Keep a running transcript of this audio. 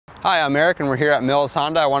Hi, I'm Eric and we're here at Mills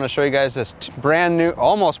Honda. I want to show you guys this brand new,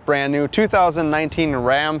 almost brand new 2019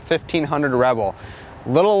 Ram 1500 Rebel.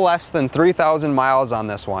 Little less than 3,000 miles on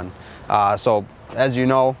this one. So as you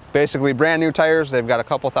know, basically brand new tires. They've got a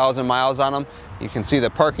couple thousand miles on them. You can see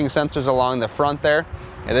the parking sensors along the front there.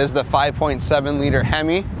 It is the 5.7 liter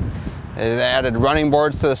Hemi. It added running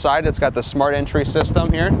boards to the side. It's got the smart entry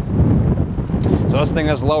system here. So this thing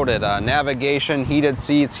is loaded. Navigation, heated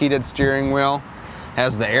seats, heated steering wheel.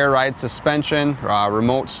 Has the air ride suspension,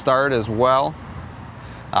 remote start as well,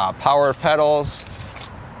 power pedals.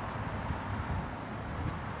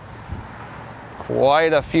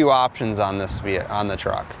 Quite a few options on this on the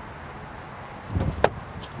truck.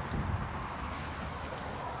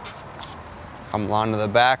 Come along to the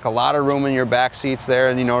back, a lot of room in your back seats there,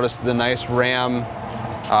 and you notice the nice Ram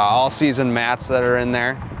all-season mats that are in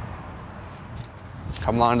there.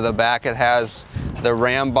 Come along to the back, it has the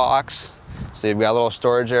Ram box. So you've got little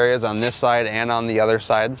storage areas on this side and on the other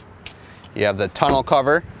side. You have the tonneau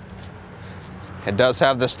cover. It does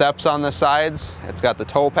have the steps on the sides. It's got the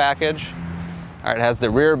tow package. All right, it has the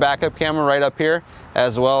rear backup camera right up here,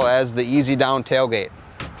 as well as the easy down tailgate.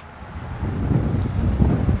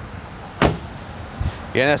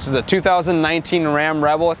 Again, this is a 2019 Ram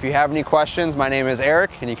Rebel. If you have any questions, my name is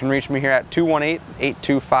Eric, and you can reach me here at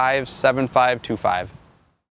 218-825-7525.